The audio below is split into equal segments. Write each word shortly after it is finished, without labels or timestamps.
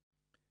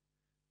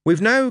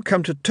"We've now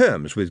come to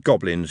terms with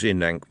goblins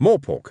in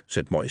Ankh-Morpork,"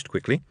 said Moist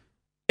quickly.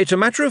 "It's a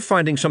matter of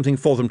finding something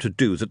for them to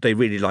do that they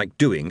really like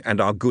doing and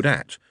are good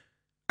at.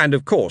 And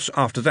of course,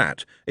 after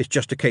that, it's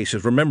just a case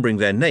of remembering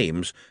their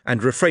names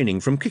and refraining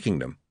from kicking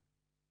them.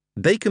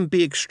 They can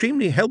be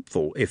extremely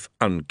helpful if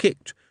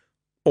unkicked,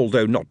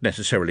 although not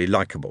necessarily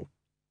likeable."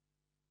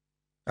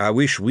 "I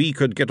wish we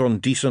could get on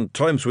decent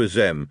terms with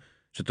them,"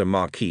 said the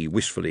Marquis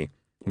wistfully.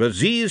 "But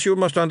these, you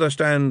must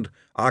understand,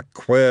 are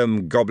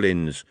quern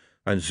goblins,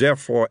 and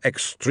therefore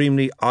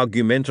extremely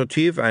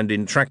argumentative and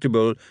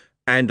intractable,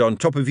 and on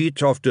top of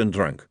it often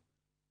drunk.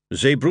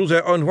 They brew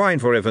their own wine,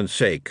 for heaven's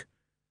sake."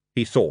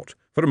 He thought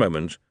for a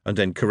moment and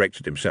then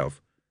corrected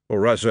himself.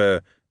 "Or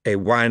rather, a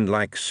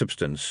wine-like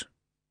substance."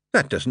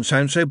 "That doesn't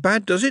sound so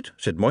bad, does it?"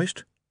 said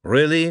Moist.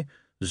 "Really,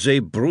 they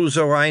brew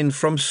the wine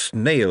from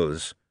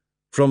snails,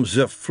 from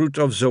the fruit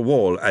of the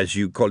wall, as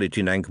you call it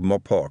in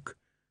Ankh-Morpork.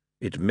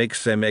 It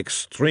makes them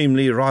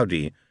extremely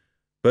rowdy,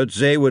 but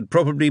they would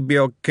probably be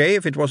okay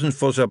if it wasn't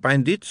for the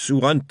bandits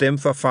who hunt them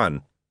for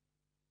fun."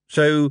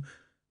 "So,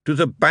 do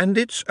the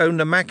bandits own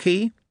the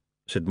Marquis?"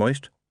 said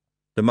Moist.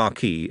 The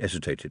Marquis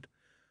hesitated.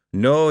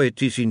 "No,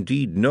 it is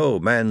indeed no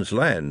man's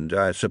land.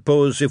 I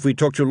suppose if we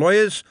talk to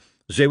lawyers,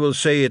 they will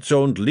say it's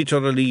owned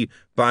literally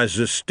by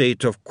the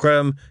state of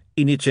Quern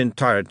in its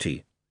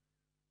entirety."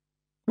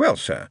 "Well,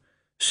 sir,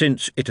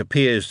 since it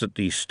appears that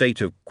the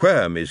state of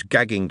Quern is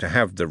gagging to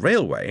have the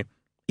railway,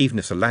 even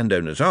if the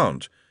landowners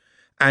aren't,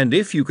 and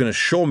if you can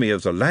assure me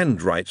of the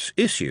land rights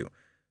issue,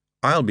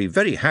 I'll be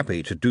very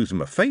happy to do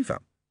them a favour."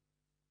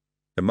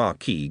 The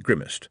Marquis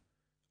grimaced.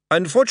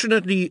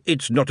 "Unfortunately,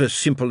 it's not as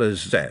simple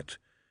as that.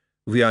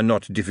 We are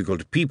not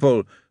difficult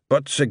people,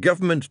 but the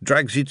government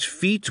drags its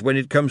feet when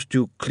it comes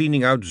to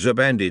cleaning out the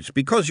bandits,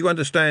 because, you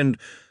understand,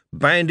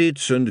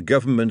 bandits and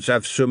governments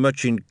have so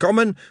much in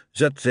common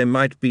that they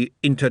might be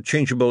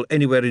interchangeable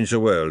anywhere in the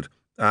world.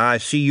 I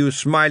see you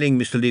smiling,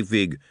 Mr.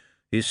 Liebwig.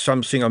 Is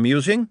something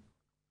amusing?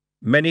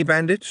 Many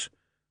bandits?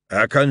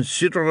 A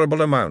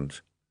considerable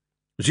amount.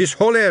 This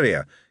whole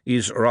area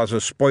is rather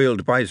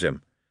spoiled by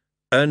them.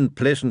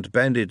 Unpleasant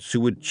bandits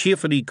who would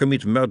cheerfully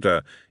commit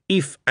murder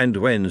if and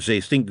when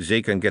they think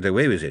they can get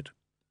away with it.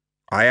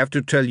 I have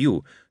to tell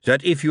you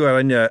that if you are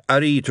in a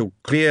hurry to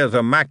clear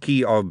the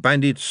Marquis of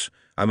bandits,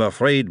 I'm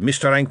afraid,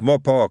 Mr.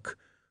 Ankh-Morpork,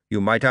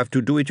 you might have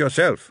to do it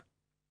yourself."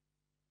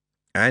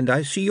 "And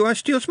I see you are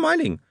still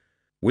smiling.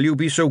 Will you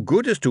be so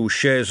good as to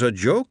share the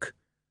joke?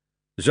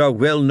 The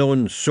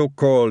well-known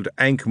so-called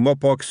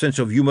Ankh-Morpork sense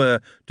of humour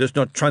does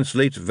not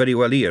translate very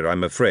well here,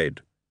 I'm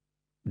afraid."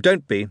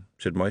 "Don't be,"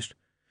 said Moist.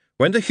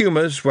 "When the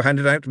humours were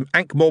handed out,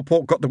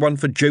 Ankh-Morpork got the one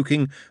for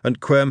joking,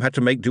 and Quern had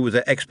to make do with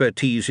their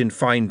expertise in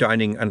fine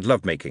dining and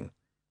love-making."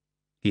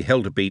 He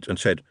held a beat and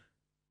said,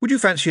 "Would you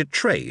fancy a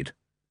trade?"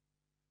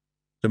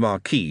 The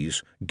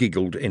Marquise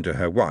giggled into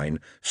her wine,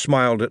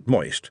 smiled at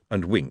Moist,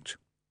 and winked,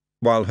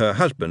 while her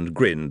husband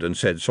grinned and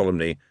said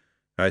solemnly,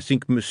 "I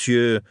think,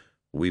 monsieur,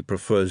 we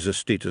prefer the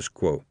status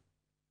quo."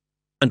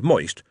 And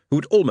Moist, who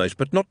had almost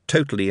but not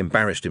totally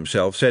embarrassed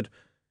himself, said,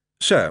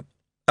 "Sir,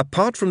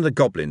 apart from the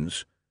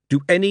goblins, do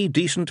any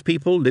decent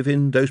people live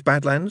in those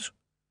Badlands?"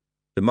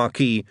 The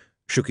Marquis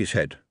shook his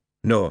head.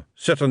 "No,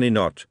 certainly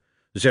not.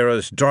 They're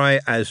as dry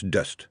as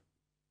dust."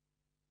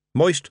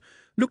 Moist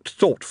looked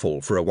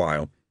thoughtful for a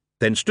while,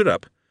 then stood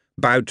up,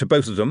 bowed to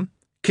both of them,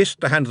 kissed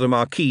the hand of the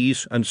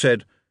Marquise, and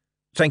said,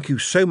 "Thank you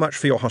so much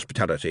for your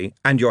hospitality,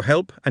 and your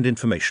help and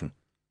information.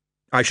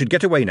 I should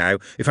get away now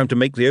if I'm to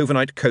make the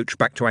overnight coach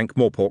back to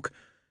Ankh-Morpork,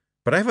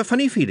 but I have a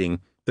funny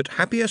feeling that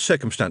happier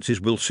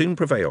circumstances will soon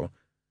prevail.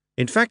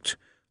 In fact,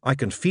 I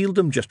can feel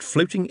them just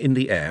floating in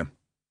the air."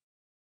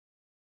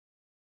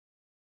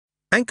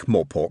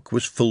 Ankh-Morpork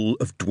was full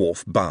of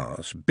dwarf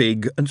bars,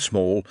 big and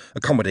small,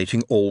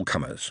 accommodating all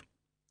comers.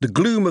 The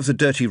gloom of the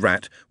Dirty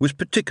Rat was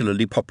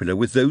particularly popular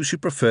with those who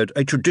preferred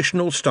a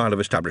traditional style of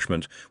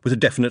establishment with a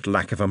definite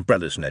lack of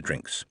umbrellas in their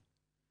drinks.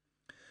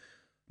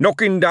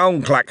 "Knocking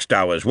down clacks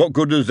towers, what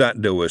good does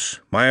that do us?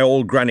 My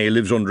old granny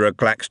lives under a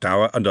clacks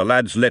tower, and the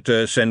lads let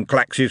her send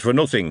claxes for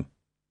nothing."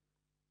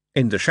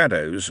 In the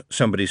shadows,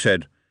 somebody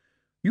said,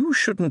 "You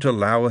shouldn't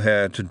allow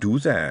her to do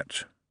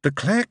that. The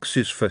clacks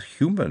is for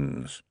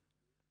humans."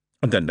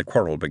 And then the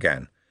quarrel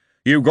began.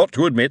 "You've got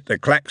to admit the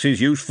clacks is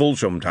useful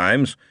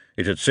sometimes.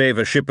 It'd save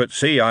a ship at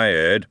sea, I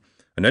heard.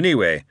 And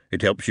anyway,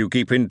 it helps you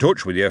keep in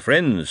touch with your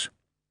friends."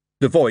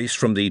 The voice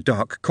from the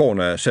dark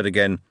corner said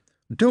again,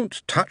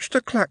 "Don't touch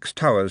the clacks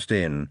towers,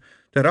 then.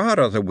 There are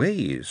other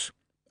ways.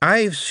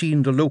 I've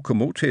seen the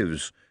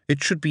locomotives.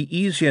 It should be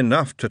easy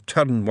enough to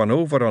turn one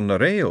over on the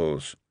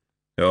rails."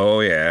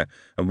 "Oh, yeah,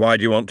 and why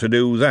do you want to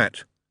do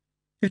that?"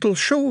 "It'll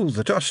show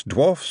that us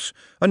dwarfs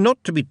are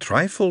not to be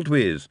trifled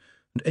with.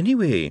 And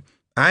anyway,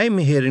 I'm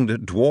hearing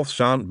that dwarfs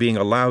aren't being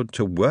allowed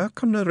to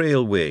work on the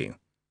railway."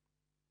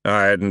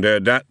 "I hadn't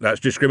heard that. That's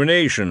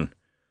discrimination."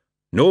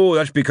 "No,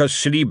 that's because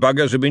silly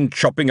buggers have been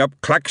chopping up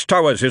clacks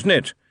towers, isn't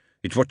it?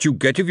 It's what you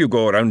get if you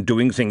go around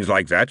doing things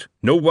like that.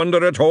 No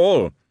wonder at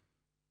all."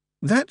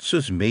 "That's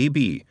as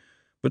maybe.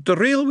 But the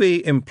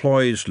railway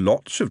employs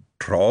lots of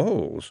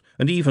trolls,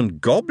 and even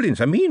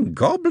goblins. I mean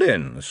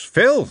goblins.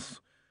 Filth.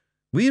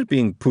 We're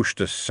being pushed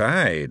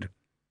aside.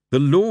 The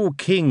Low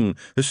King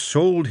has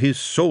sold his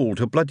soul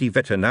to bloody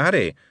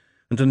veterinary,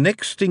 and the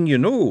next thing you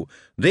know,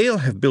 they'll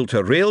have built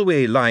a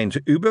railway line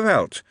to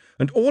Uberwelt,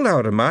 and all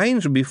our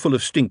mines will be full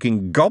of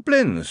stinking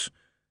goblins.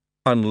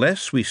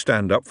 Unless we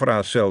stand up for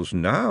ourselves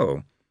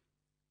now.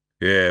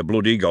 Yeah,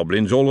 bloody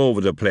goblins all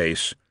over the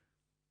place.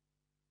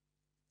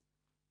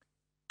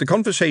 The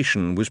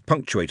conversation was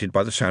punctuated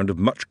by the sound of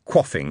much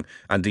quaffing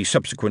and the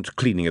subsequent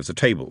cleaning of the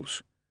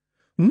tables.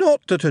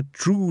 Not that a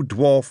true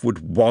dwarf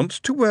would want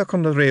to work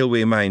on the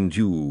railway, mind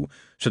you,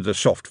 said the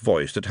soft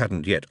voice that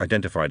hadn't yet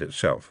identified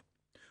itself.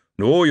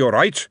 No, you're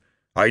right.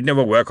 I'd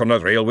never work on a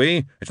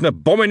railway. It's an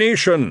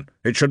abomination.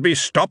 It should be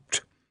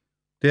stopped.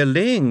 They're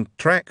laying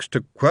tracks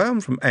to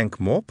Quirm from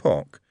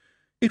Ankh-Morpork.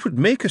 It would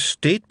make a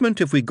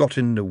statement if we got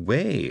in the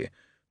way,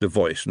 the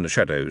voice in the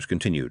shadows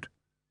continued.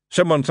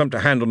 Someone thumped a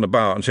hand on the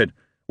bar and said,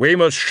 We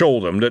must show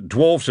them that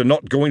dwarfs are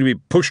not going to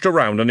be pushed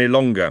around any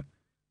longer.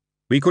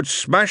 We could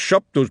smash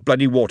up those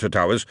bloody water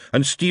towers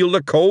and steal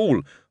the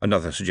coal,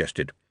 another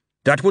suggested.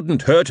 That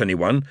wouldn't hurt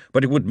anyone,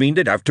 but it would mean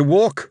they'd have to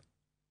walk.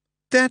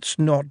 That's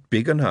not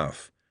big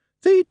enough.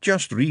 They'd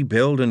just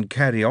rebuild and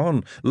carry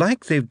on,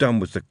 like they've done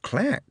with the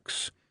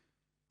clacks.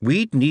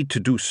 We'd need to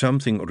do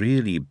something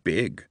really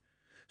big.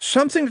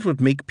 Something that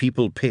would make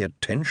people pay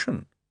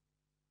attention.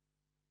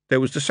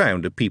 There was the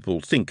sound of people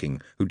thinking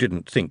who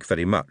didn't think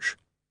very much.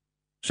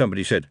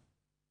 Somebody said,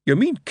 You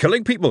mean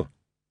killing people?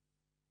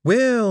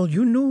 Well,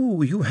 you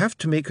know, you have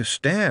to make a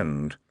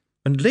stand.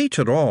 And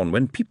later on,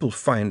 when people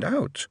find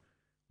out,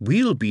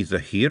 we'll be the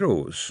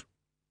heroes.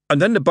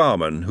 And then the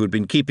barman, who had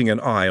been keeping an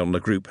eye on the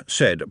group,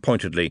 said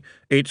pointedly,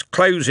 It's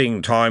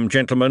closing time,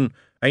 gentlemen.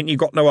 Ain't you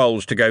got no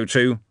holes to go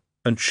to?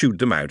 And shooed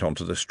them out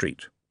onto the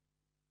street.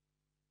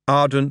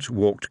 Ardent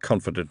walked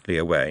confidently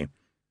away.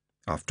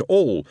 After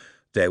all,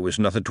 there was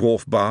another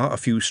dwarf bar a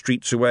few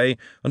streets away,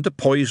 and the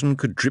poison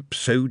could drip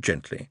so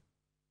gently.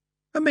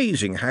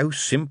 Amazing how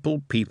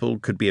simple people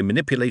could be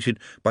manipulated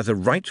by the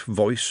right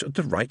voice at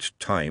the right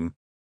time.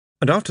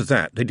 And after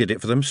that they did it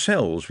for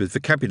themselves with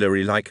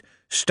vocabulary like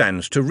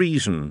stands to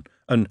reason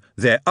and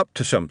they're up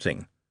to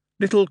something,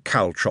 little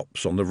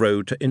caltrops on the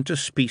road to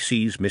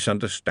interspecies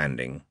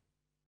misunderstanding.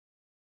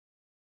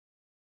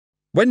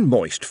 When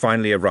Moist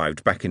finally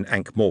arrived back in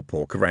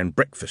Ankh-Morpork around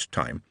breakfast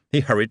time,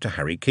 he hurried to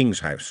Harry King's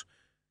house.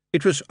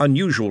 It was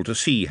unusual to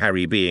see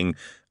Harry being,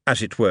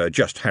 as it were,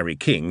 just Harry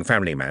King,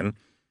 family man.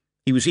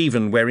 He was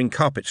even wearing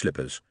carpet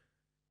slippers.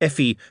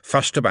 Effie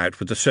fussed about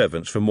with the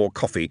servants for more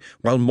coffee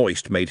while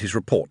Moist made his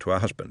report to her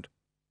husband.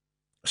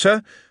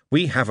 Sir,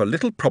 we have a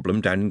little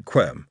problem down in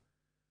Quirm.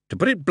 To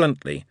put it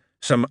bluntly,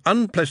 some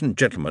unpleasant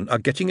gentlemen are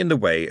getting in the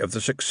way of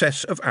the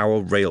success of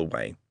our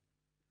railway.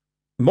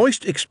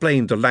 Moist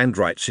explained the land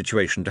rights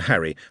situation to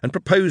Harry and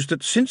proposed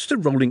that since the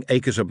rolling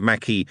acres of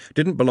Maquis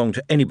didn't belong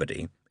to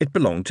anybody, it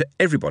belonged to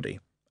everybody,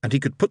 and he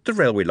could put the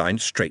railway line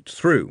straight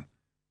through.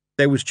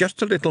 There was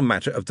just a little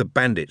matter of the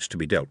bandits to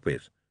be dealt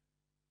with.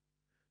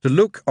 The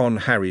look on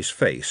Harry's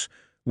face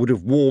would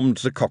have warmed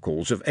the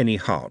cockles of any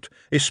heart,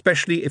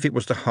 especially if it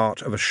was the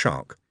heart of a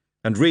shark,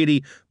 and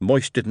really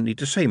Moist didn't need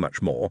to say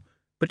much more,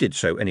 but did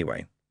so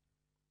anyway.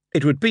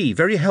 It would be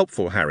very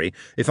helpful, Harry,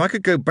 if I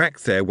could go back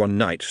there one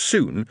night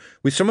soon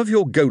with some of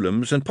your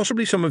golems and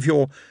possibly some of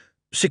your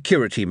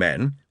security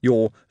men,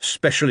 your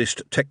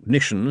specialist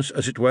technicians,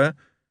 as it were,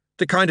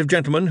 the kind of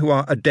gentlemen who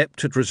are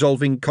adept at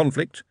resolving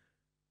conflict.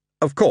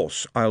 Of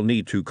course, I'll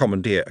need to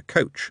commandeer a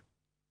coach.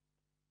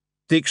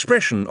 The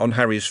expression on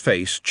Harry's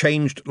face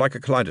changed like a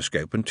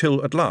kaleidoscope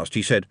until at last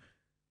he said,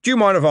 Do you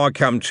mind if I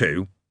come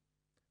too?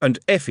 And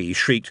Effie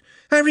shrieked,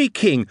 Harry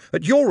King,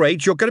 at your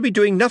age you're going to be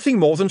doing nothing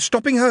more than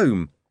stopping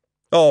home.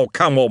 Oh,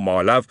 come on,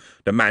 my love.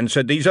 The man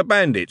said these are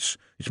bandits.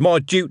 It's my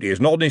duty as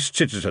an honest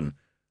citizen.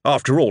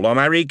 After all, I'm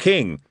Harry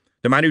King,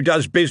 the man who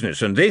does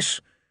business, and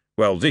this?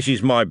 Well, this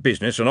is my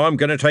business, and I'm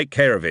going to take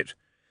care of it.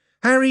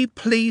 Harry,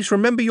 please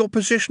remember your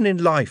position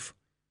in life.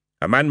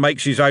 A man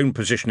makes his own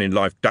position in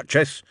life,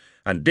 Duchess,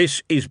 and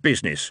this is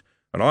business,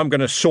 and I'm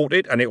going to sort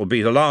it, and it will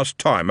be the last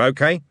time,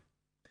 OK?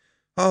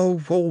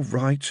 Oh, all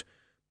right.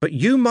 But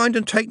you mind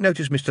and take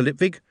notice, Mr.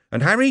 Lipvig,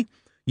 and Harry,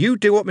 you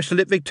do what Mr.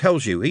 Lipvig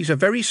tells you. He's a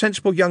very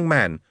sensible young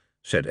man,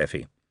 said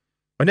Effie.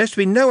 And there's to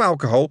be no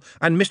alcohol,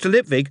 and Mr.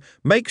 Lipvig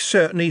makes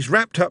certain he's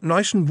wrapped up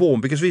nice and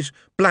warm because of his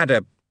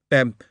bladder,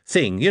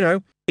 thing, you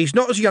know. He's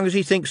not as young as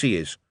he thinks he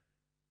is.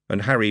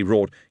 And Harry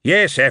roared,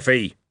 Yes,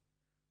 Effie.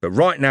 But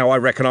right now I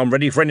reckon I'm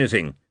ready for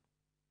anything.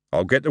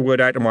 I'll get the word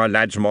out to my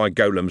lads and my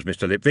golems,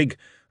 Mr. Lipvig,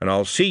 and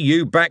I'll see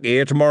you back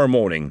here tomorrow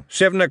morning,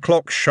 7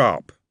 o'clock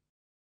sharp.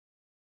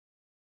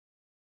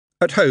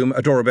 At home,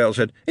 a doorbell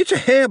said, It's a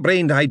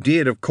harebrained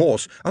idea, of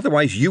course,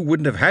 otherwise you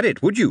wouldn't have had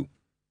it, would you?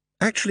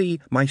 Actually,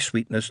 my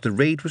sweetness, the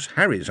raid was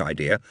Harry's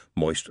idea,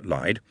 Moist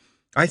lied.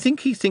 I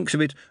think he thinks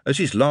of it as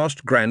his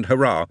last grand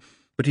hurrah,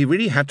 but he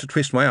really had to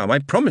twist my arm, I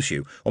promise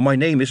you, or my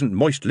name isn't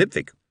Moist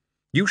Lipvig.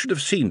 You should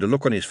have seen the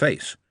look on his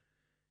face.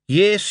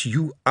 Yes,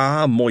 you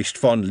are Moist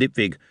von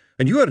Lipvig,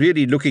 And you are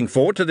really looking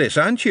forward to this,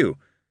 aren't you?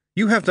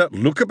 You have that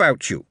look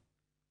about you."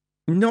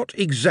 "Not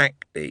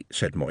exactly,"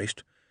 said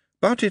Moist,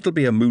 "but it'll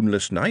be a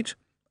moonless night,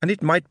 and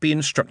it might be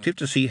instructive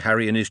to see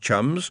Harry and his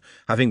chums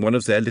having one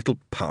of their little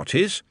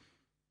parties.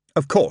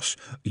 Of course,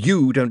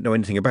 you don't know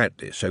anything about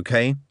this,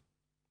 OK?"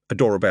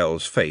 Adora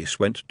Bell's face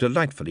went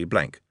delightfully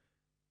blank.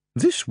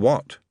 "This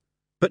what?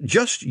 But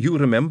just you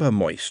remember,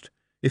 Moist,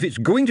 if it's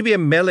going to be a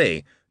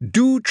melee,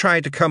 do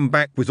try to come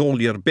back with all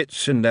your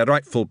bits in their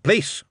rightful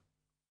place."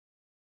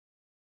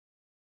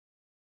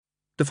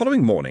 The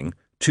following morning,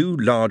 2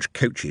 large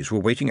coaches were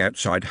waiting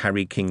outside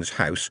Harry King's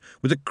house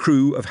with a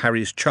crew of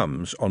Harry's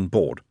chums on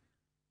board.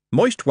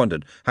 Moist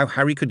wondered how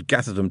Harry could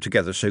gather them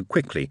together so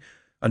quickly,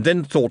 and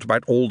then thought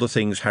about all the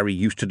things Harry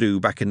used to do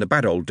back in the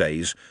bad old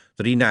days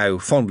that he now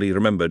fondly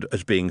remembered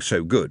as being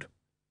so good.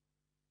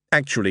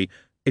 Actually,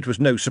 it was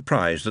no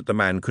surprise that the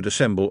man could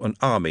assemble an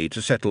army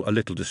to settle a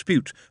little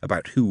dispute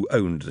about who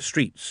owned the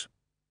streets.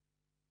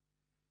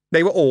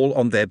 They were all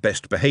on their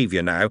best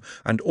behaviour now,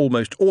 and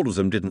almost all of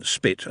them didn't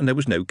spit, and there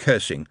was no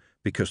cursing,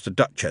 because the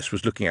Duchess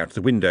was looking out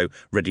the window,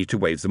 ready to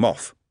wave them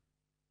off.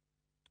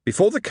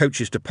 Before the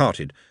coaches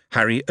departed,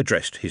 Harry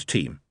addressed his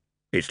team.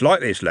 "It's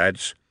like this,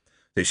 lads.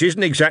 This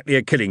isn't exactly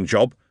a killing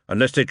job,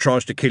 unless they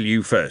tries to kill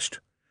you first.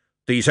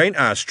 These ain't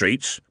our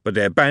streets, but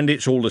they're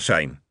bandits all the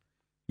same.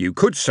 You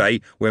could say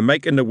we're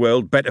making the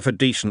world better for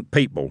decent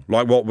people,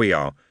 like what we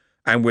are,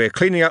 and we're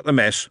cleaning up the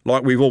mess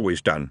like we've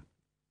always done."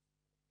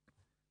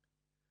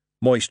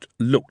 Moist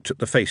looked at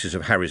the faces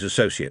of Harry's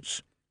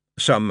associates.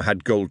 Some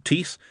had gold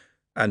teeth,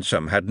 and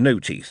some had no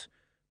teeth,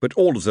 but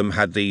all of them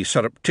had the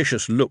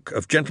surreptitious look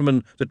of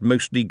gentlemen that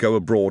mostly go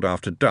abroad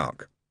after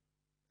dark.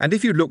 And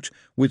if you looked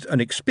with an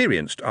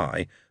experienced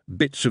eye,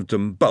 bits of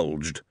them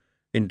bulged.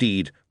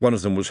 Indeed, one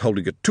of them was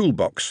holding a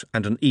toolbox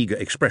and an eager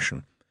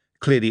expression,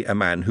 clearly a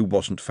man who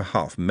wasn't for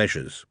half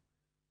measures.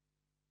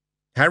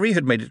 Harry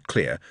had made it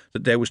clear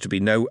that there was to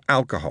be no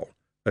alcohol,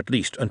 at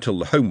least until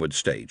the homeward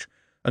stage,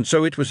 and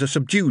so it was a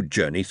subdued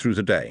journey through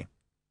the day.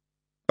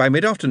 By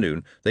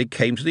mid-afternoon they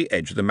came to the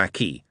edge of the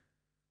maquis.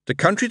 The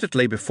country that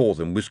lay before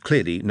them was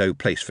clearly no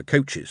place for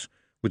coaches,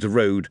 with the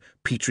road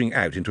petering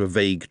out into a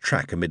vague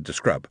track amid the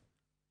scrub.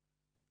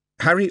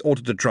 Harry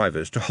ordered the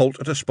drivers to halt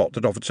at a spot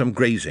that offered some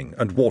grazing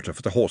and water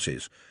for the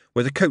horses,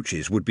 where the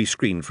coaches would be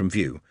screened from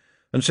view,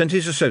 and sent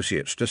his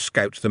associates to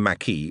scout the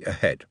maquis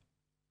ahead.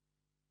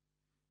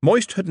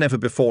 Moist had never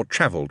before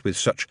travelled with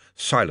such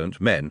silent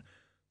men.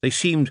 They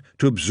seemed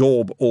to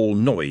absorb all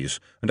noise,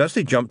 and as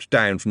they jumped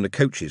down from the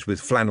coaches with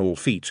flannel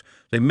feet,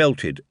 they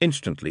melted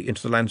instantly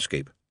into the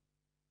landscape.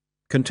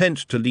 Content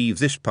to leave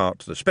this part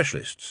to the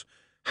specialists,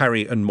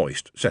 Harry and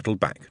Moist settled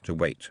back to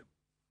wait.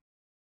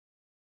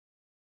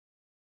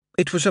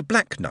 It was a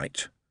black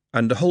night,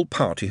 and the whole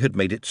party had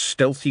made its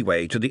stealthy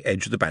way to the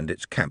edge of the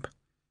bandits' camp.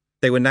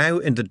 They were now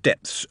in the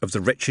depths of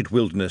the wretched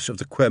wilderness of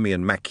the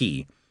Quirmian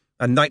maquis,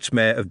 a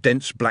nightmare of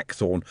dense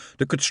blackthorn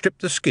that could strip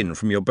the skin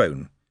from your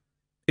bone.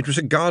 It was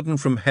a garden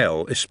from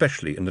hell,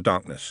 especially in the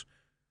darkness.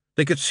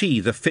 They could see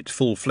the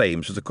fitful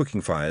flames of the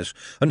cooking fires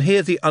and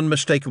hear the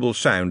unmistakable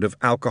sound of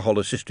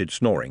alcohol-assisted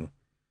snoring.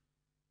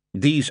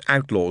 These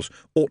outlaws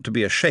ought to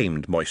be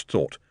ashamed, Moist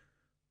thought.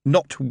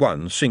 Not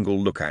one single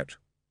lookout.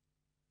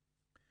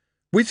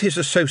 With his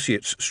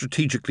associates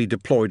strategically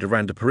deployed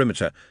around the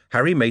perimeter,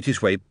 Harry made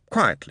his way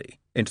quietly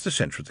into the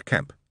centre of the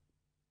camp.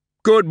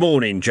 "Good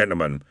morning,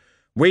 gentlemen.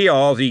 We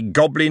are the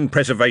Goblin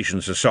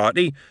Preservation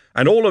Society,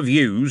 and all of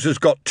yous has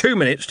got 2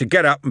 minutes to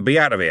get up and be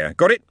out of here.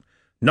 Got it?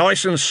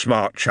 Nice and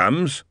smart,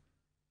 chums."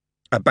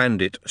 A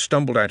bandit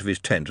stumbled out of his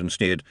tent and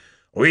sneered,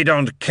 "We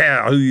don't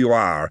care who you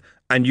are,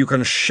 and you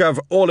can shove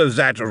all of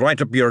that right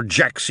up your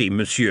jacksie,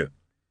 monsieur."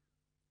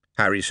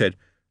 Harry said,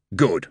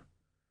 "Good.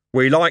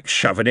 We like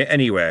shoving it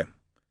anywhere.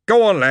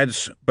 Go on,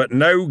 lads, but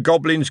no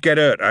goblins get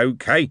hurt,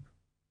 OK?"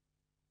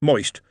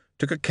 Moist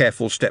took a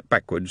careful step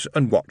backwards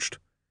and watched.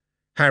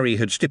 Harry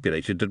had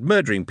stipulated that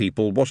murdering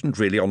people wasn't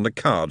really on the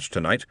cards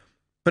tonight,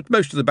 but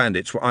most of the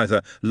bandits were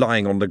either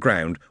lying on the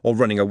ground or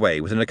running away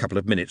within a couple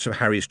of minutes of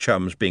Harry's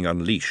chums being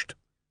unleashed.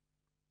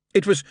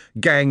 It was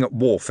gang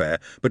warfare,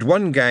 but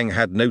one gang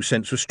had no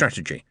sense of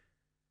strategy.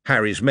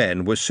 Harry's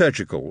men were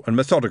surgical and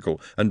methodical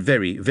and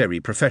very, very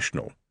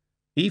professional,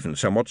 even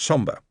somewhat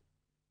sombre.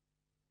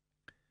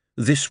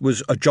 This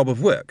was a job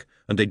of work,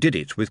 and they did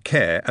it with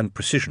care and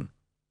precision.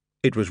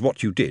 It was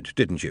what you did,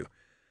 didn't you?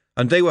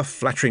 And they were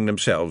flattering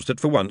themselves that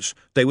for once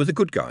they were the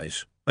good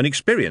guys, an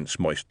experience,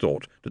 Moist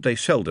thought, that they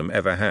seldom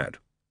ever had.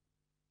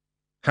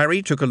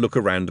 Harry took a look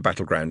around the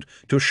battleground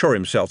to assure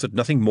himself that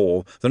nothing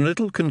more than a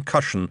little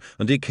concussion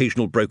and the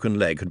occasional broken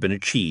leg had been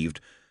achieved,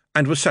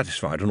 and was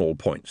satisfied on all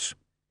points.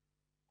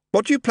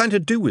 "What do you plan to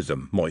do with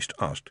them?" Moist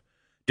asked.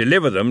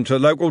 "Deliver them to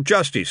local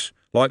justice,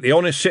 like the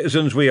honest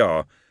citizens we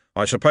are.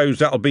 I suppose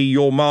that'll be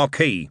your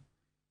marquee."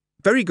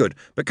 "Very good,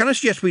 but can I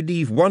suggest we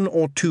leave 1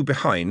 or 2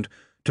 behind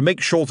to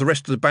make sure the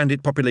rest of the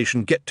bandit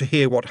population get to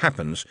hear what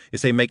happens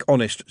if they make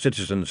honest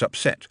citizens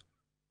upset?"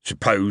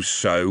 "Suppose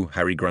so,"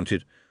 Harry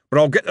grunted, "but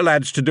I'll get the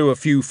lads to do a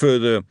few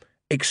further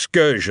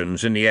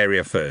excursions in the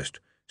area first,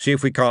 see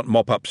if we can't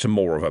mop up some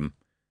more of them.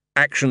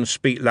 Actions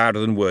speak louder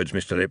than words,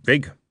 Mr.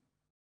 Lipwig.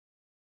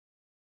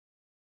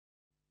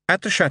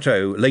 At the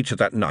chateau later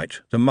that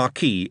night, the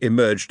Marquis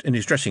emerged in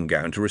his dressing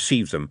gown to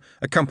receive them,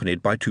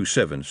 accompanied by 2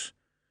 servants.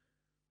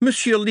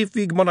 Monsieur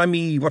Lipwig, mon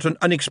ami, what an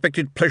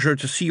unexpected pleasure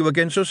to see you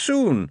again so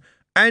soon,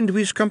 and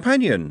with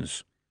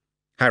companions.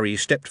 Harry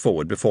stepped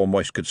forward before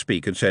Moist could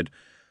speak and said,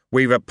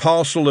 We've a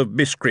parcel of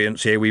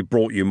miscreants here we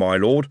brought you, my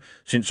lord,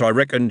 since I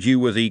reckoned you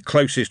were the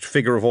closest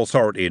figure of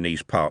authority in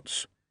these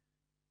parts.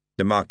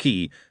 The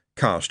Marquis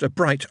cast a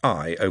bright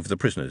eye over the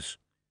prisoners.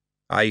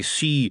 I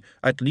see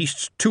at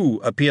least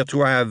 2 appear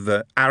to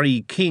have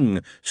Harry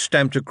King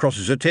stamped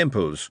across the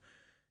temples.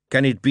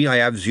 Can it be I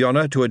have the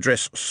honour to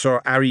address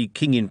Sir Harry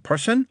King in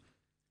person?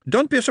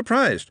 Don't be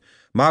surprised.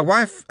 My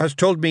wife has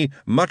told me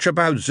much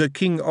about the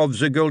King of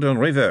the Golden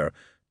River,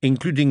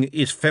 including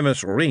his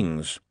famous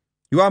rings.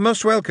 You are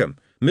most welcome,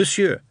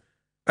 monsieur,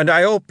 and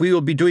I hope we will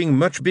be doing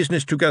much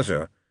business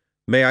together.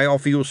 May I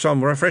offer you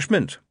some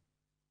refreshment?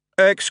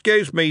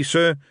 Excuse me,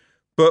 sir,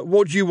 but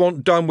what do you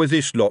want done with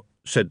this lot?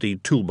 Said the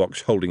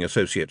toolbox-holding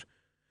associate.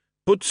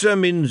 Put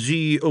them in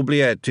the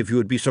oubliette, if you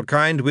would be so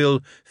kind.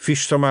 We'll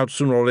fish them out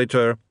sooner or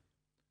later.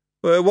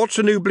 What's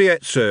an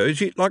oubliette, sir?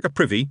 Is it like a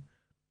privy?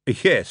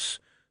 Yes,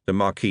 the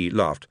Marquis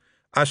laughed.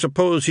 I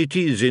suppose it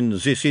is in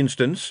this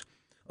instance.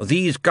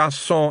 These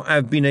garçons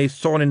have been a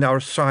thorn in our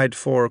side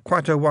for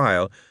quite a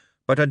while,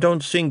 but I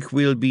don't think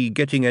we'll be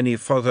getting any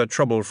further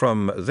trouble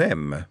from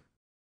them.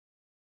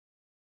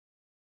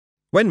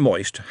 When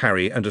Moist,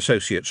 Harry and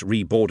associates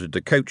reboarded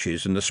the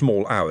coaches in the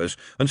small hours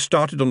and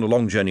started on the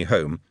long journey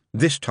home,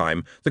 this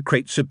time the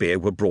crates of beer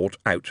were brought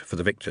out for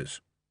the victors.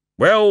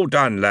 Well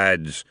done,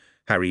 lads,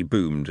 Harry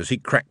boomed as he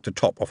cracked the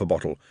top off a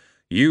bottle.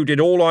 You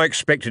did all I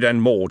expected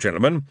and more,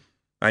 gentlemen.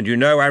 And you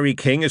know Harry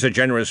King is a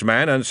generous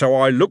man, and so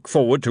I look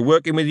forward to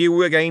working with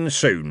you again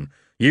soon.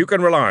 You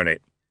can rely on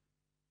it.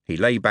 He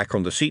lay back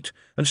on the seat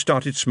and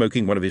started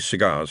smoking one of his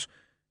cigars,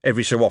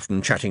 every so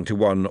often chatting to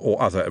one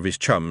or other of his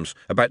chums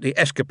about the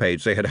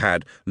escapades they had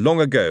had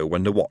long ago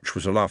when the watch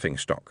was a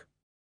laughing-stock.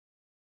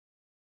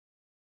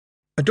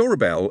 A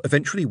doorbell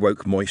eventually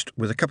woke Moist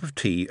with a cup of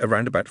tea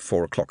around about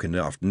 4 o'clock in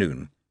the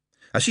afternoon.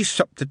 As he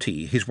supped the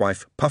tea, his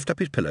wife puffed up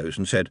his pillows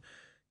and said,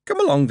 Come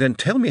along then,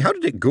 tell me, how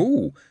did it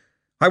go?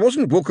 I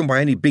wasn't woken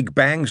by any big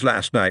bangs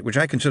last night, which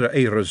I consider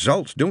a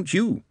result, don't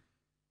you?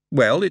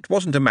 Well, it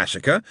wasn't a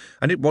massacre,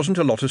 and it wasn't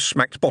a lot of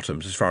smacked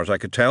bottoms, as far as I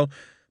could tell,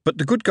 but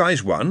the good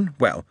guys won,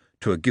 well,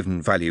 to a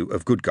given value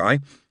of good guy.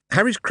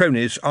 Harry's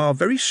cronies are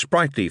very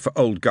sprightly for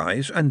old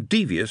guys, and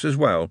devious as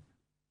well.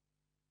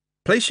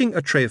 Placing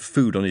a tray of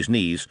food on his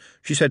knees,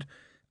 she said,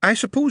 I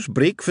suppose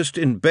breakfast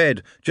in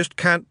bed just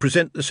can't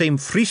present the same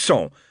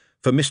frisson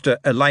for Mr.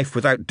 A life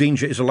without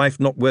danger is a life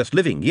not worth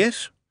living,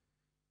 yes?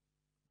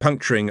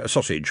 Puncturing a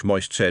sausage,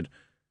 Moist said,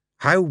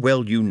 How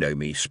well you know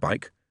me,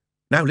 Spike.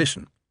 Now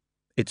listen.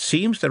 It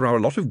seems there are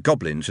a lot of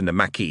goblins in the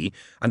Maquis,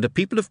 and the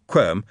people of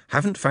Quirm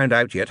haven't found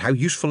out yet how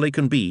useful they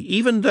can be,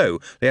 even though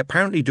they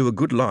apparently do a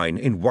good line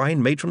in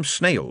wine made from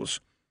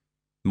snails.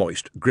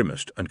 Moist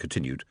grimaced and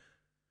continued,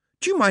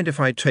 Do you mind if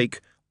I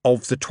take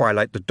Of the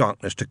Twilight the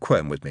Darkness to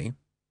Quirm with me?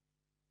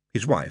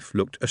 His wife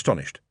looked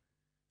astonished.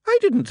 I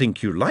didn't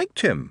think you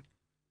liked him.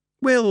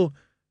 Well,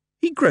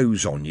 he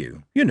grows on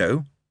you, you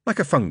know, like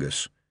a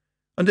fungus.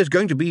 And there's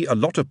going to be a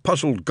lot of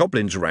puzzled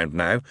goblins around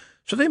now,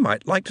 so they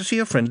might like to see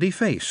a friendly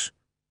face.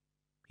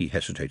 He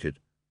hesitated.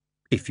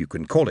 If you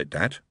can call it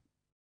that.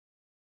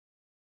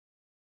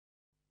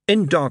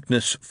 In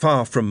darkness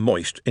far from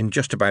moist in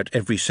just about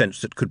every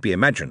sense that could be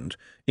imagined,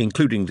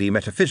 including the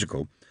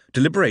metaphysical,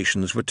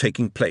 deliberations were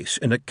taking place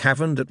in a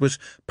cavern that was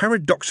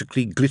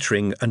paradoxically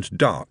glittering and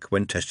dark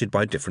when tested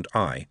by a different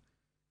eye.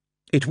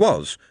 It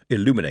was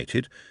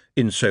illuminated,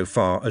 in so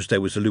far as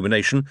there was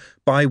illumination,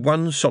 by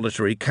one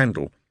solitary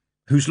candle,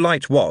 whose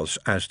light was,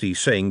 as the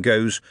saying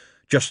goes,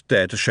 just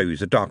there to show you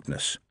the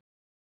darkness.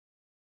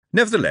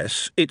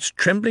 Nevertheless, its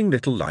trembling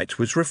little light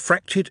was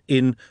refracted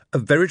in a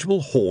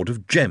veritable hoard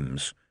of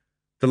gems,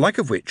 the like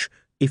of which,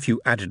 if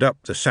you added up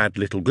the sad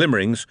little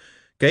glimmerings,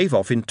 gave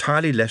off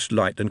entirely less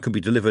light than could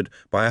be delivered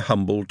by a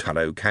humble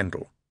tallow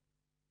candle.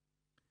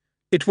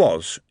 It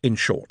was, in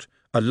short,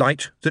 a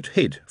light that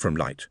hid from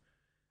light,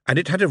 and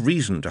it had a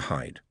reason to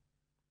hide.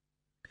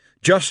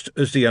 Just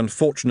as the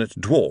unfortunate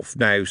dwarf,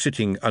 now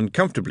sitting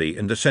uncomfortably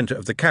in the centre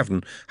of the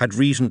cavern, had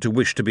reason to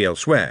wish to be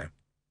elsewhere.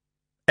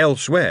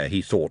 Elsewhere,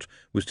 he thought,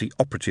 was the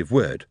operative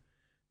word.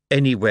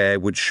 Anywhere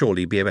would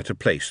surely be a better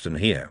place than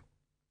here.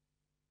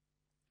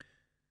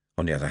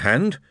 On the other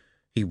hand,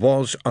 he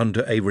was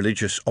under a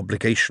religious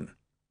obligation.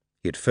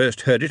 He had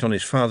first heard it on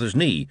his father's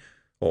knee,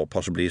 or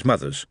possibly his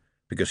mother's,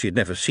 because he had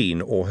never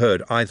seen or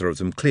heard either of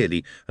them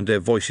clearly, and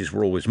their voices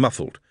were always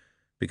muffled,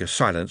 because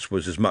silence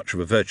was as much of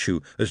a virtue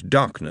as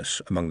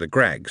darkness among the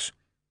Grags.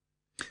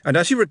 And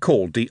as he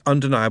recalled the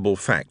undeniable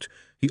fact,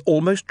 he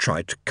almost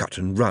tried to cut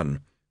and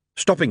run,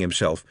 stopping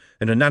himself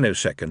in a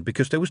nanosecond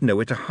because there was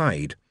nowhere to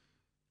hide.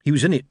 He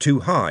was in it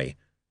too high.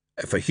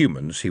 For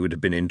humans, he would have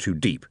been in too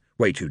deep,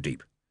 way too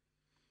deep.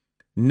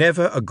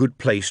 Never a good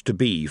place to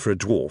be for a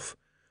dwarf,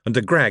 and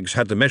the Grags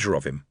had the measure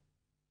of him.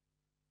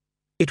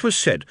 It was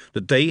said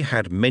that they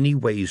had many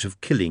ways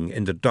of killing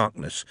in the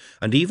darkness,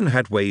 and even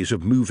had ways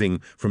of moving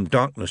from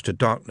darkness to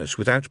darkness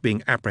without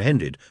being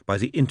apprehended by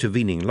the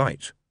intervening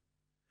light.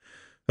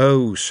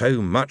 Oh,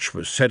 so much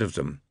was said of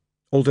them,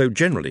 although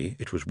generally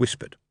it was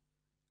whispered.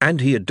 And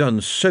he had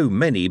done so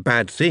many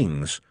bad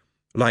things,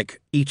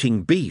 like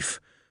eating beef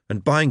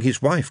and buying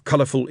his wife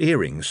colourful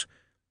earrings.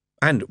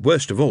 And,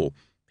 worst of all,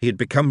 he had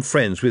become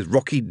friends with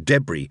Rocky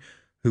Debris,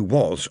 who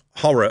was,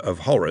 horror of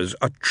horrors,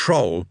 a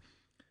troll,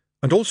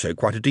 and also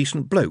quite a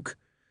decent bloke,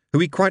 who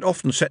he quite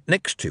often sat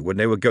next to when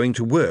they were going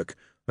to work,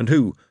 and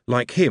who,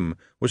 like him,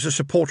 was a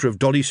supporter of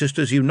Dolly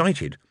Sisters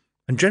United,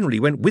 and generally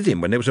went with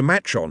him when there was a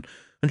match on,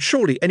 and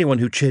surely anyone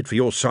who cheered for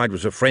your side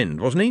was a friend,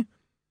 wasn't he?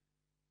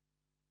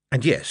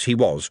 And yes, he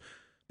was,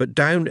 but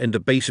down in the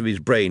base of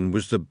his brain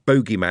was the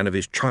bogeyman of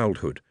his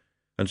childhood,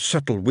 and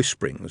subtle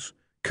whisperings,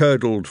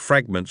 curdled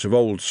fragments of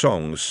old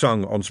songs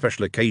sung on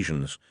special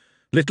occasions,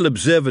 little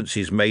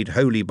observances made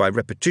holy by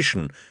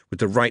repetition with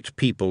the right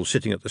people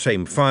sitting at the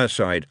same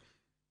fireside,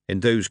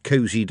 in those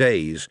cosy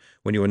days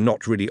when you were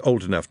not really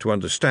old enough to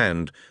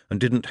understand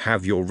and didn't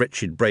have your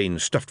wretched brain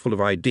stuffed full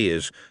of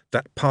ideas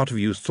that part of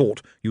you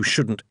thought you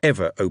shouldn't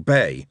ever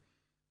obey,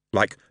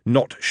 like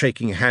not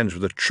shaking hands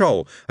with a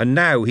troll, and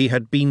now he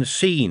had been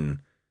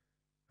seen,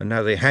 and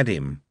now they had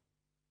him,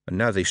 and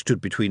now they stood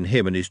between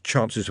him and his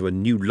chances of a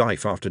new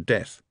life after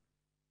death.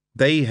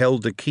 They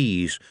held the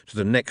keys to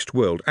the next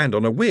world, and,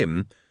 on a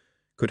whim,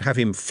 could have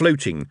him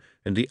floating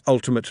in the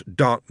ultimate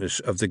darkness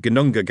of the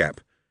Gununga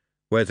Gap,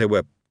 where there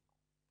were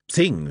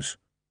things,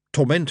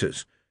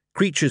 tormentors,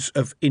 creatures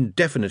of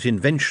indefinite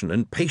invention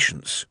and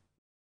patience.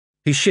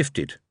 He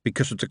shifted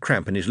because of the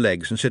cramp in his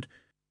legs and said,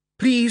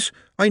 "Please,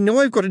 I know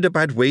I've got into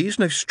bad ways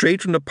and I've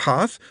strayed from the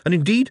path, and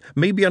indeed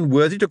may be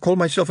unworthy to call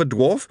myself a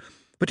dwarf,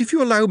 but if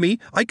you allow me,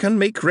 I can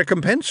make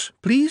recompense.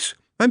 Please,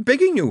 I'm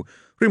begging you.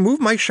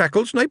 Remove my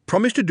shackles, and I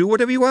promise to do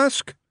whatever you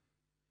ask."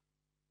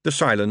 The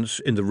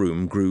silence in the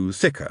room grew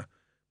thicker,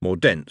 more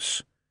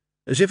dense,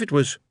 as if it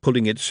was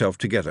pulling itself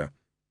together.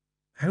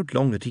 How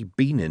long had he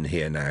been in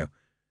here now?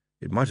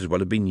 It might as well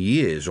have been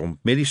years, or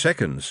merely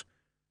seconds.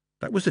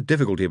 That was the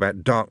difficulty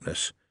about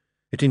darkness.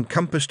 It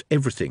encompassed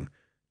everything,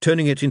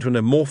 turning it into an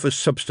amorphous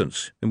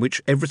substance in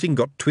which everything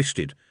got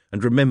twisted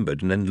and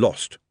remembered and then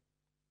lost.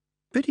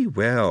 "Very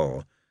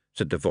well,"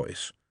 said the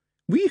voice.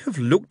 "We have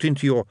looked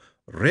into your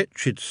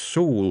wretched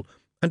soul,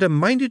 and are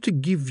minded to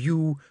give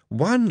you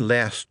one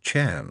last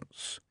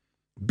chance.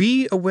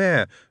 Be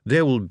aware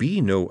there will be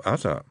no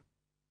other."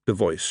 The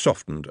voice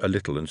softened a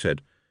little and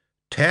said,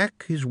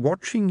 "Tack is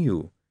watching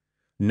you.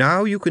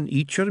 Now you can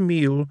eat your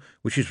meal,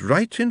 which is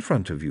right in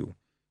front of you,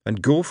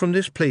 and go from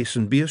this place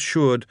and be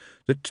assured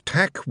that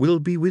Tack will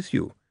be with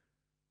you.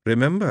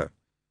 Remember,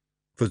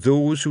 for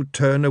those who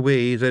turn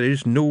away there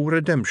is no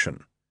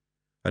redemption,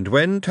 and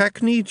when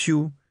Tack needs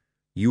you,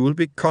 you will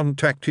be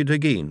contacted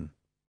again."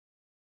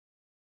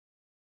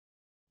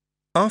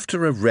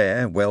 After a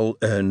rare,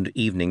 well-earned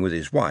evening with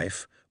his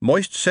wife,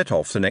 Moist set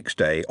off the next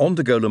day on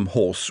the golem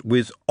horse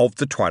with Of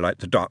the Twilight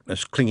the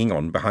Darkness clinging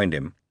on behind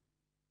him.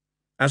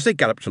 As they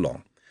galloped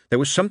along, there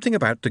was something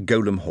about the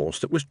golem horse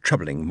that was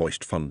troubling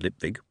Moist von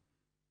Lipwig.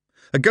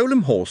 A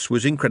golem horse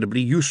was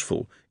incredibly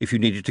useful if you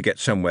needed to get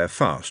somewhere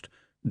fast,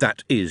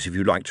 that is, if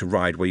you liked to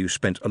ride where you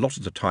spent a lot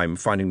of the time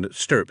finding that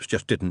stirrups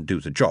just didn't do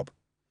the job.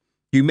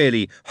 You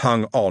merely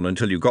hung on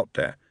until you got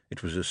there.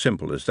 It was as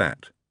simple as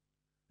that.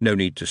 No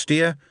need to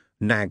steer.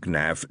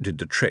 Nag-Nav did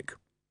the trick.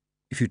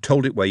 If you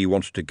told it where you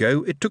wanted to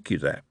go, it took you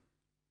there.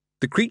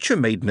 The creature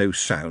made no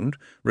sound,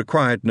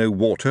 required no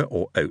water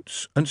or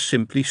oats, and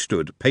simply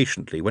stood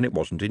patiently when it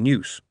wasn't in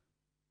use.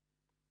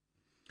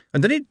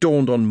 And then it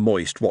dawned on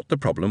Moist what the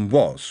problem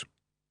was.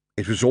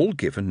 It was all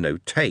give and no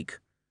take.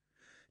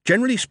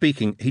 Generally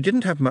speaking, he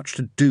didn't have much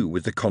to do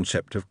with the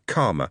concept of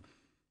karma,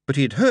 but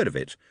he had heard of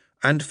it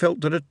and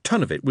felt that a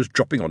ton of it was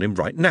dropping on him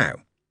right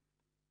now.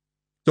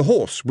 The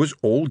horse was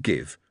all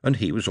give, and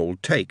he was all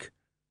take.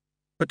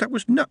 But that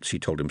was nuts, he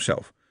told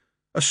himself.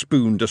 A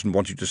spoon doesn't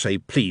want you to say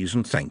please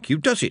and thank you,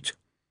 does it?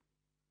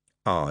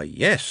 Ah,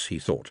 yes, he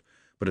thought,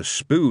 but a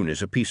spoon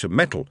is a piece of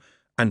metal,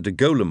 and the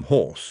golem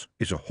horse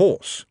is a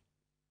horse.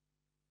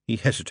 He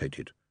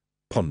hesitated,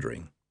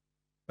 pondering,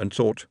 and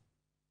thought,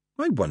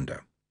 I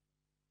wonder.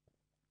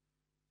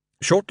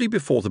 Shortly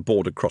before the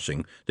border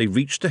crossing, they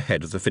reached the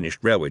head of the finished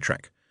railway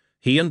track.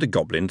 He and the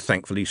goblin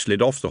thankfully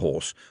slid off the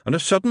horse, and a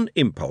sudden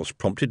impulse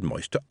prompted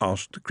Moist to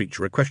ask the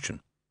creature a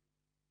question.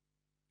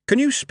 "Can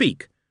you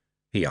speak?"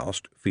 he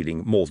asked,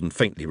 feeling more than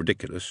faintly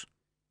ridiculous.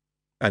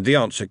 And the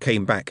answer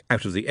came back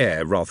out of the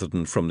air rather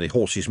than from the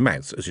horse's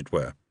mouth, as it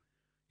were.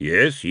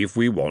 "Yes, if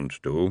we want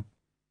to."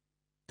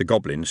 The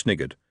goblin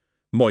sniggered.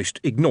 Moist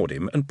ignored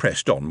him and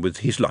pressed on with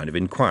his line of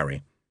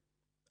inquiry.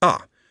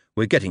 "Ah,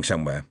 we're getting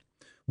somewhere.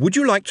 Would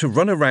you like to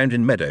run around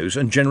in meadows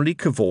and generally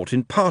cavort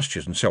in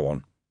pastures and so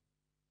on?"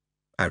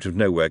 Out of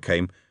nowhere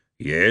came,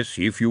 "Yes,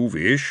 if you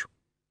wish."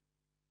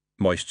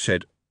 Moist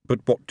said,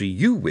 "But what do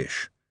you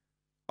wish?"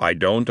 "I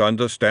don't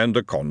understand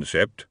the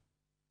concept."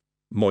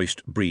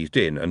 Moist breathed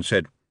in and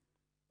said,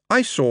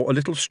 "I saw a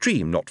little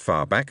stream not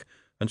far back,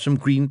 and some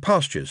green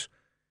pastures,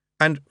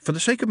 and for the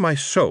sake of my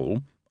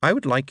soul, I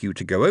would like you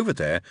to go over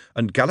there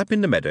and gallop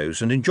in the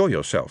meadows and enjoy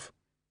yourself."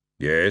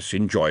 "Yes,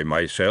 enjoy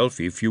myself,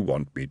 if you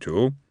want me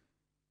to."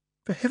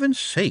 "For heaven's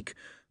sake,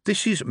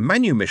 this is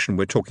manumission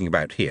we're talking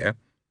about here."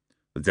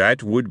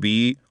 "That would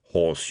be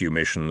horseshoe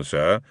mission,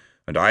 sir,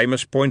 and I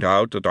must point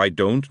out that I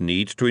don't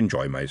need to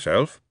enjoy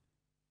myself."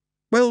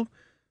 "Well,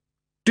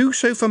 do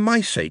so for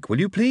my sake, will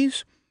you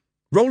please?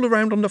 Roll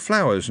around on the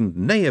flowers and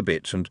neigh a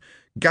bit and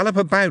gallop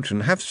about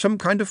and have some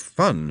kind of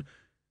fun.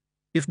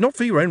 If not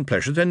for your own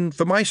pleasure, then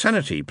for my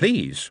sanity,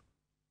 please."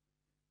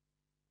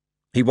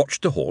 He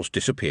watched the horse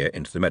disappear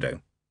into the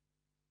meadow.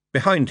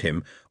 Behind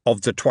him,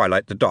 of the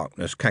twilight the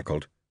darkness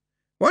cackled.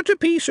 "What a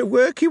piece of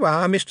work you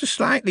are, Mr.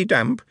 Slightly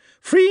Damp,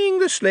 freeing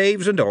the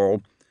slaves and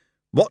all.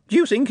 What do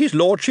you think his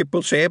lordship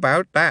will say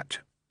about that?"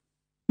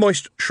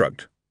 Moist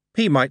shrugged.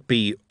 He might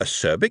be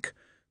acerbic,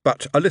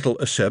 but a little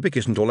acerbic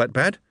isn't all that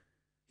bad.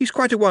 He's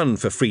quite a one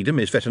for freedom,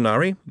 is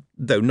Vetinari,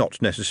 though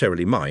not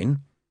necessarily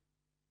mine.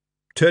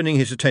 Turning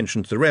his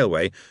attention to the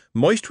railway,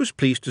 Moist was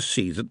pleased to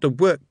see that the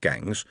work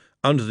gangs,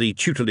 under the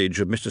tutelage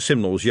of Mr.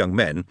 Simnel's young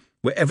men,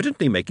 were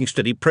evidently making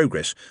steady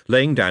progress,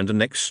 laying down the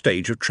next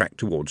stage of track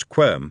towards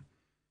Quirm.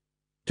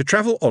 To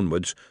travel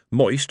onwards,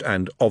 Moist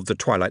and Of the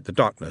Twilight the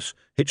Darkness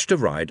hitched a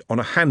ride on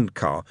a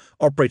hand-car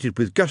operated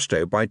with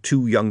gusto by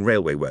two young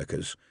railway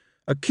workers,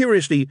 a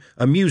curiously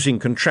amusing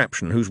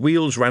contraption whose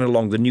wheels ran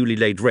along the newly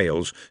laid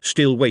rails,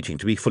 still waiting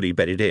to be fully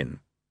bedded in.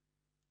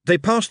 They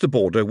passed the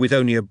border with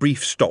only a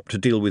brief stop to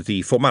deal with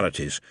the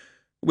formalities,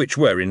 which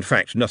were in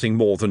fact nothing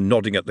more than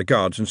nodding at the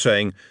guards and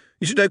saying,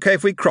 "Is it okay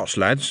if we cross,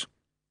 lads?"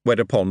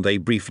 Whereupon they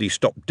briefly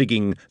stopped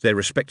digging their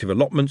respective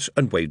allotments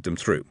and waved them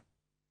through.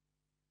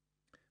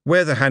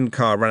 Where the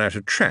handcar ran out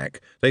of track,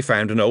 they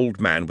found an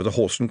old man with a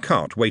horse and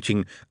cart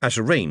waiting, as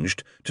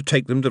arranged, to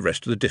take them the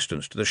rest of the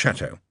distance to the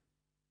chateau.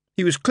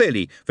 He was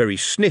clearly very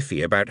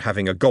sniffy about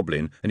having a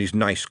goblin and his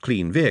nice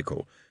clean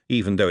vehicle,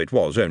 even though it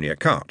was only a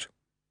cart.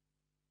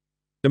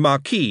 The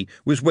Marquis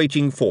was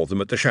waiting for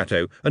them at the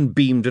chateau and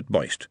beamed at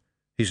Moist.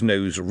 His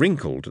nose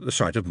wrinkled at the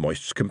sight of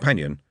Moist's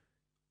companion.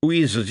 "Who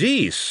is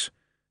this?"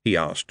 he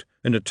asked,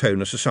 in a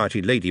tone a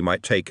society lady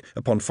might take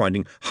upon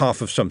finding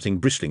half of something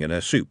bristling in her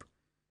soup.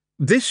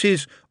 "This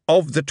is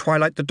Of the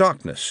Twilight the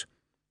Darkness."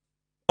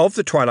 Of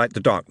the Twilight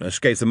the Darkness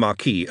gave the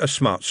Marquis a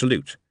smart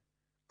salute.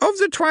 "Of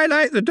the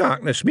Twilight the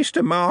Darkness,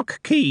 Mr.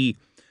 Marquis.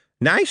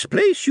 Nice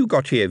place you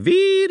got here,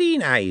 very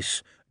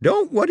nice.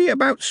 Don't worry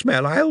about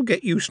smell, I'll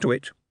get used to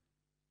it."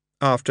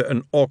 After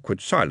an awkward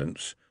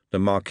silence, the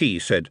Marquis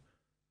said,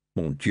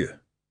 "Mon Dieu."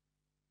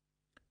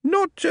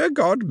 "Not a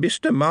god,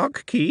 Mr.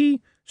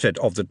 Marquis," said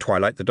Of the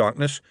Twilight the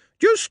Darkness.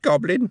 "Just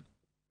goblin.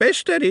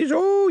 Best there is,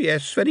 oh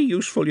yes, very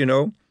useful, you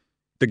know."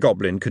 The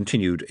goblin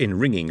continued in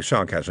ringing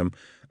sarcasm,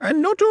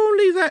 "And not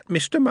only that,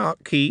 Mr.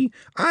 Marquis,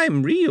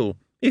 I'm real.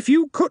 If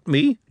you cut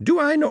me, do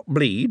I not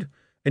bleed?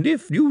 And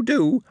if you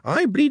do,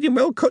 I bleeding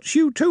well cuts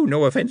you too,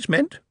 no offence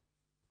meant."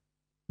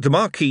 The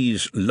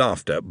Marquis's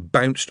laughter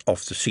bounced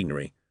off the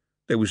scenery.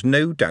 There was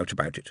no doubt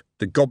about it.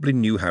 The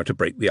goblin knew how to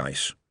break the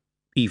ice,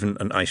 even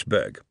an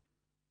iceberg.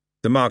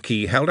 The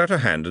Marquis held out a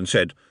hand and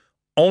said,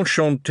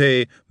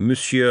 "Enchanté,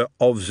 Monsieur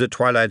of the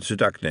Twilight the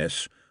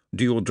Darkness.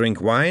 Do you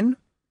drink wine?"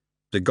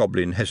 The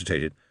goblin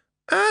hesitated.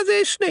 "Are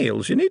there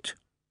snails in it?"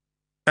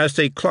 As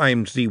they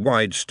climbed the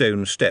wide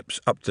stone steps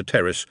up the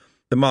terrace,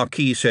 the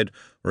Marquis said,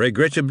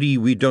 "Regrettably,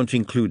 we don't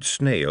include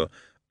snail.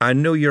 I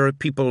know your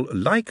people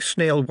like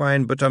snail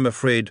wine, but I'm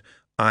afraid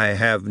I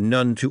have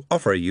none to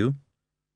offer you."